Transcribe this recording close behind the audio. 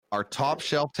Our top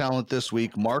shelf talent this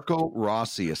week, Marco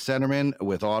Rossi, a centerman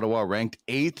with Ottawa, ranked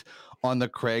 8th on the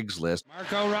Craigslist.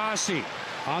 Marco Rossi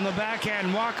on the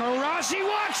backhand. Marco Rossi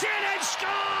walks in and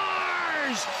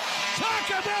scores! Talk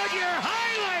about your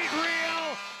highlight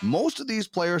reel! Most of these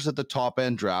players at the top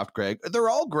end draft, Greg, they're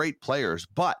all great players,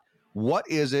 but what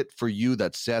is it for you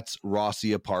that sets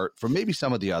Rossi apart from maybe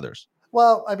some of the others?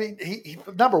 Well, I mean, he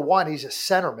number one, he's a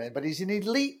centerman, but he's an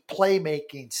elite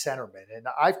playmaking centerman. And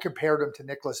I've compared him to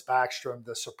Nicholas Backstrom,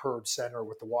 the superb center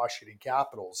with the Washington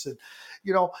Capitals. And,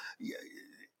 you know,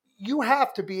 you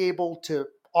have to be able to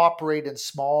operate in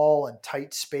small and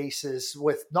tight spaces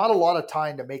with not a lot of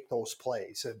time to make those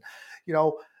plays. And, you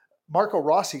know, Marco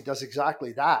Rossi does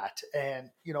exactly that. And,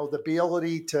 you know, the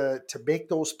ability to make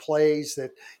those plays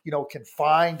that, you know, can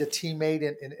find a teammate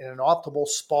in an optimal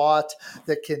spot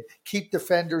that can keep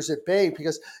defenders at bay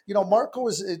because, you know, Marco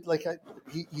is like,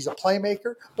 he's a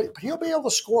playmaker, but he'll be able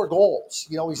to score goals.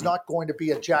 You know, he's not going to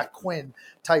be a Jack Quinn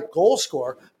type goal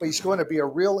scorer, but he's going to be a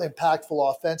real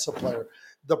impactful offensive player.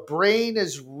 The brain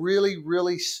is really,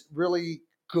 really, really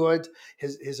good.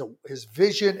 His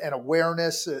vision and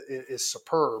awareness is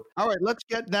superb. All right, let's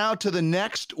get now to the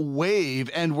next wave,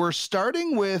 and we're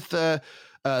starting with Zion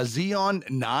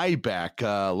Nybeck,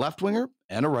 left winger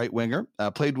and a right winger,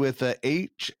 played with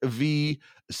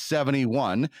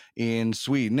HV71 in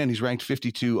Sweden, and he's ranked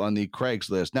 52 on the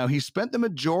Craigslist. Now, he spent the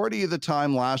majority of the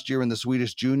time last year in the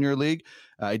Swedish Junior League.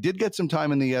 He did get some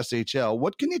time in the SHL.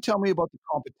 What can you tell me about the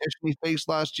competition he faced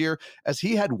last year, as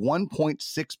he had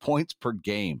 1.6 points per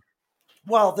game?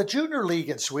 Well, the junior league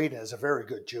in Sweden is a very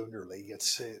good junior league.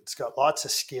 It's got lots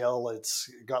of skill. It's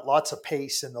got lots of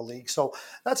pace in the league. So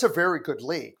that's a very good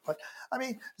league. But I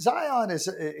mean, Zion is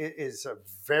a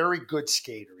very good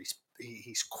skater.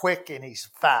 He's quick and he's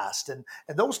fast. And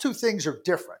those two things are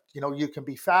different. You know, you can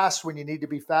be fast when you need to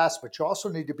be fast, but you also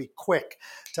need to be quick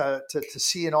to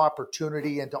see an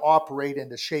opportunity and to operate and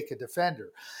to shake a defender.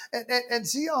 And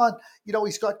Zion, you know,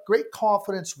 he's got great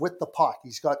confidence with the puck.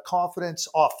 He's got confidence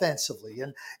offensively.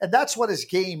 And that's what his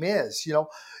game is. You know,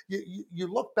 you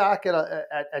look back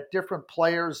at different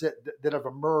players that have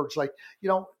emerged. Like, you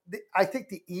know, I think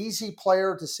the easy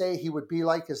player to say he would be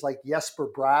like is like Jesper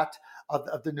Bratt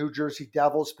of the New Jersey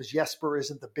Devils, because Jesper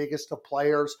isn't the biggest of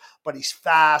players, but he's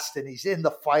fast and he's in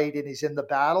the fight and he's in the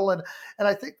battle. And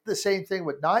I think the same thing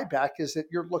with Nybeck is that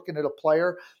you're looking at a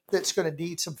player that's going to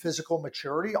need some physical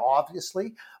maturity,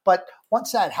 obviously. But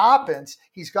once that happens,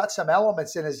 he's got some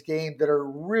elements in his game that are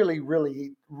really,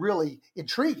 really, really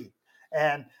intriguing.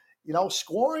 And, you know,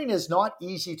 scoring is not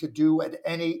easy to do at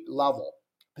any level,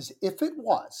 because if it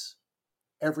was,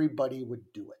 everybody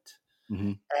would do it.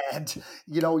 Mm-hmm. And,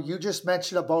 you know, you just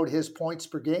mentioned about his points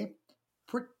per game.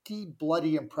 Pretty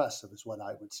bloody impressive is what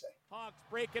I would say. Hawks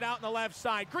break it out on the left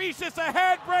side. Greases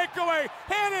ahead, breakaway.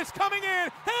 Hennis coming in.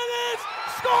 Hennis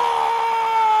scores!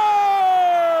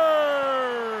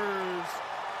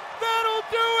 That'll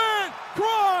do it!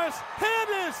 Cross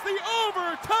Hennis, the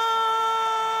overtime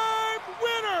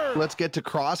winner! Let's get to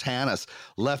Cross Hannes,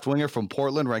 left winger from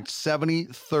Portland, ranked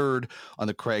 73rd on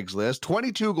the Craigslist.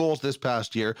 22 goals this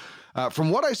past year. From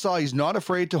what I saw, he's not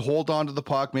afraid to hold on to the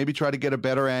puck, maybe try to get a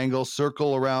better angle,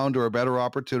 circle around, or a better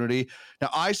opportunity. Now,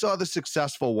 I saw the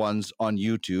successful ones on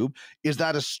YouTube. Is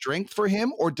that a strength for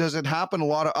him, or does it happen a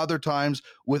lot of other times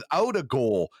without a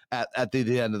goal at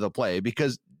the end of the play?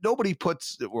 Because nobody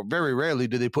puts, or very rarely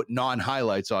do they put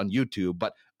non-highlights on YouTube,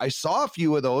 but I saw a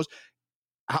few of those.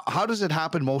 How does it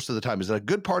happen most of the time? Is it a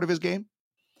good part of his game?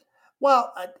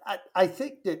 Well, I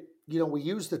think that, you know, we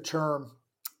use the term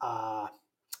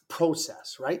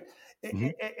process, right?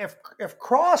 Mm-hmm. If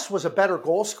Cross was a better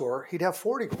goal scorer, he'd have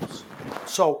 40 goals.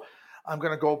 So I'm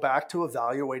going to go back to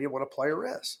evaluating what a player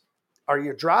is. Are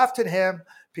you drafting him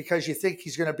because you think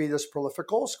he's going to be this prolific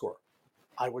goal scorer?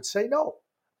 I would say no.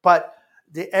 But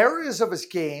the areas of his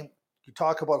game, you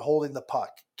talk about holding the puck,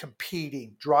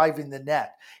 competing, driving the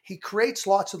net. He creates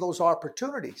lots of those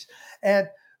opportunities. And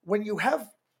when you have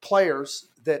players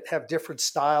that have different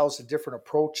styles and different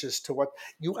approaches to what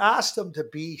you ask them to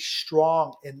be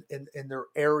strong in their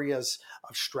areas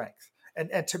of strength.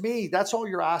 And to me, that's all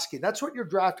you're asking. That's what you're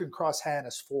drafting Cross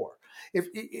Hannes for. If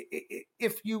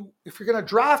you're going to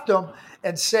draft him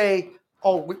and say,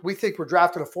 oh, we think we're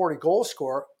drafting a 40 goal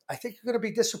scorer, I think you're going to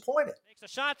be disappointed. Makes a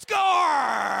shot,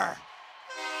 score!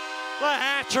 The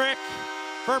hat trick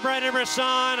for Brendan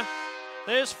Brisson.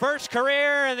 His first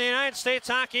career in the United States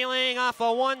Hockey League off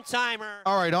a one-timer.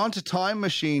 All right, on to Time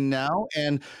Machine now.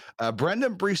 And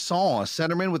Brendan Brisson, a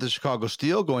centerman with the Chicago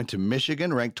Steel, going to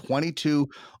Michigan, ranked 22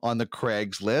 on the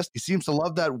Craigslist. He seems to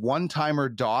love that one-timer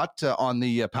dot on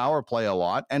the power play a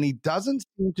lot, and he doesn't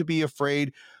seem to be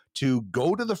afraid to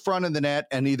go to the front of the net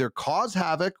and either cause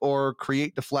havoc or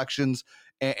create deflections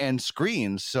and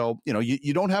screens. So,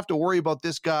 you don't have to worry about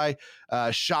this guy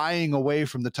shying away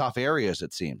from the tough areas,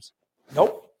 it seems.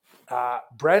 Nope.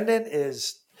 Brendan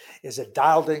is a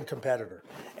dialed-in competitor,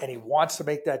 and he wants to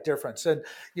make that difference. And,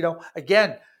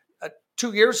 again,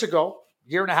 2 years ago,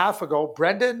 year and a half ago,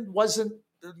 Brendan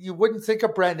you wouldn't think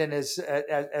of Brendan as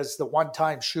the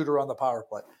one-time shooter on the power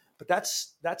play. But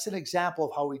that's an example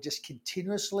of how he just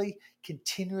continuously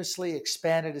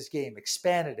expanded his game,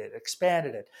 expanded it,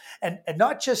 and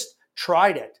not just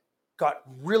tried it, got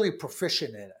really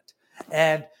proficient in it.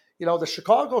 And the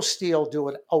Chicago Steel do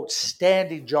an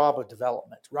outstanding job of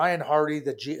development. Ryan Hardy,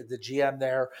 the GM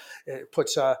there,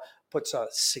 puts a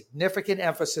significant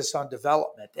emphasis on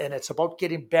development, and it's about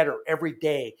getting better every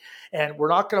day. And we're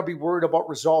not going to be worried about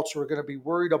results. We're going to be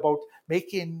worried about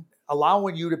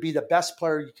allowing you to be the best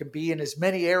player you can be in as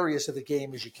many areas of the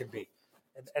game as you can be.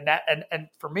 And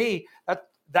for me,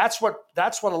 that's what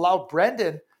allowed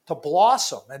Brendan to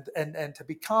blossom and to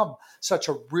become such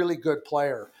a really good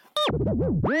player.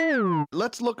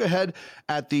 Let's look ahead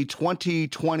at the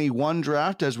 2021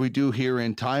 draft as we do here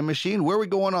in Time Machine. Where are we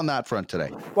going on that front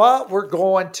today? Well, we're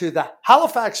going to the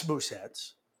Halifax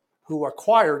Mooseheads, who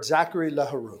acquired Zachary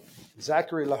Leheureux.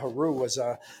 Zachary Leheureux was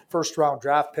a first-round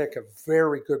draft pick, a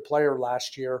very good player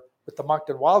last year with the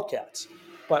Moncton Wildcats.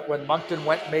 But when Moncton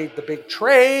made the big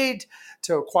trade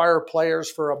to acquire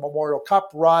players for a Memorial Cup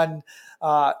run,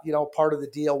 part of the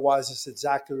deal was that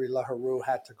Zachary Leheureux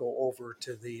had to go over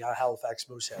to the Halifax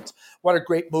Mooseheads. What a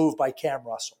great move by Cam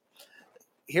Russell.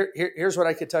 Here's what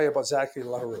I can tell you about Zachary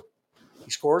Leheureux.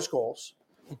 He scores goals.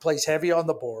 He plays heavy on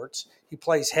the boards. He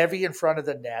plays heavy in front of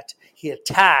the net. He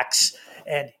attacks,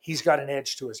 and he's got an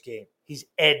edge to his game. He's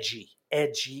edgy.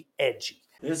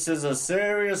 This is a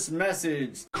serious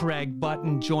message. Craig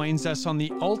Button joins us on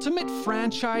the Ultimate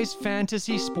Franchise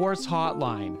Fantasy Sports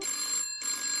Hotline.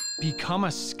 Become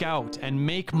a scout and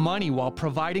make money while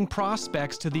providing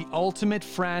prospects to the Ultimate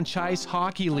Franchise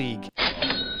Hockey League.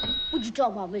 What you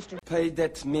talking about, mister? Pay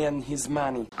that man his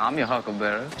money. I'm your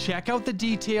huckleberry. Check out the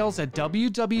details at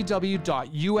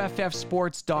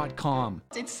www.uffsports.com.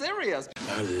 It's serious.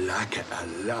 I like it a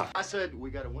lot. I said we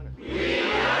got a winner.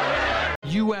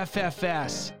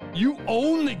 UFFS. You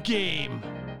own the game.